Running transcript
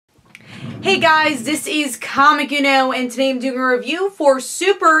Hey guys, this is Comic Uno, and today I'm doing a review for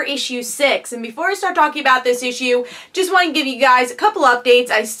Super Issue 6. And before I start talking about this issue, just want to give you guys a couple updates.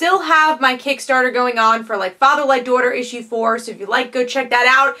 I still have my Kickstarter going on for Father Like Daughter Issue 4, so if you'd like, go check that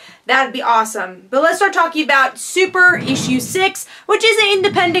out. That'd be awesome. But let's start talking about Super Issue 6, which is an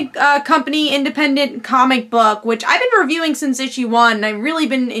independent company, independent comic book, which I've been reviewing since Issue 1, and I've really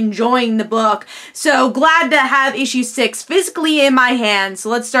been enjoying the book. So glad to have Issue 6 physically in my hands. So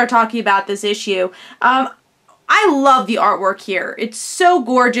let's start talking about this issue. I love the artwork here. It's so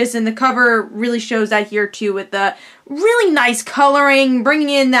gorgeous, and the cover really shows that here too, with the really nice coloring, bringing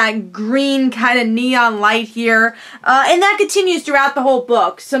in that green kind of neon light here, and that continues throughout the whole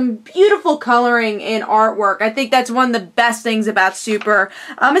book. Some beautiful coloring and artwork. I think that's one of the best things about Super,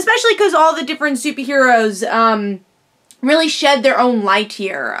 especially because all the different superheroes really shed their own light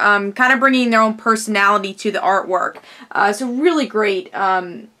here, kind of bringing their own personality to the artwork. So really great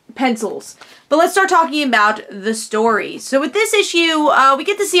pencils. But let's start talking about the story. So with this issue, we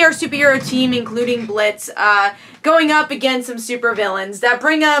get to see our superhero team, including Blitz, going up against some supervillains that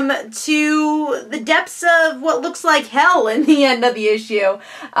bring them to the depths of what looks like hell in the end of the issue.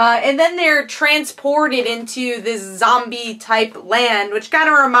 And then they're transported into this zombie-type land, which kind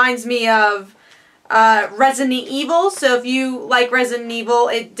of reminds me of Resident Evil. So if you like Resident Evil,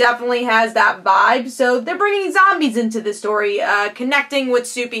 it definitely has that vibe. So they're bringing zombies into the story, connecting with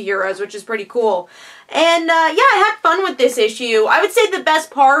superheroes, which is pretty cool. And yeah, I had fun with this issue. I would say the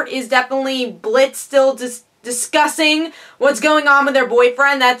best part is definitely Blitz still just discussing what's going on with their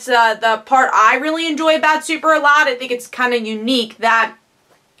boyfriend. That's the part I really enjoy about Super a lot. I think it's kind of unique that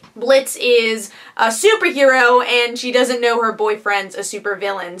Blitz is a superhero and she doesn't know her boyfriend's a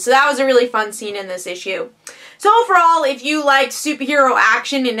supervillain. So that was a really fun scene in this issue. So overall, if you like superhero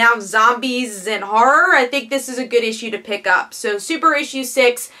action and now zombies and horror, I think this is a good issue to pick up. So Super Issue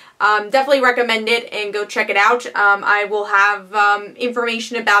 6, definitely recommend it and go check it out. I will have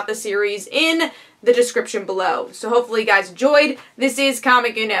information about the series in the description below. So hopefully you guys enjoyed. This is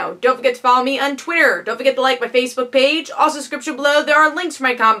Comic Uno. Don't forget to follow me on Twitter. Don't forget to like my Facebook page. Also, description below, there are links for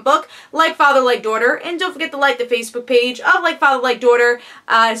my comic book, Like Father Like Daughter. And don't forget to like the Facebook page of Like Father Like Daughter.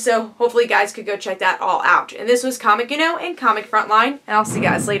 So hopefully you guys could go check that all out. And this was Comic Uno and Comic Frontline. And I'll see you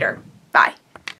guys later. Bye.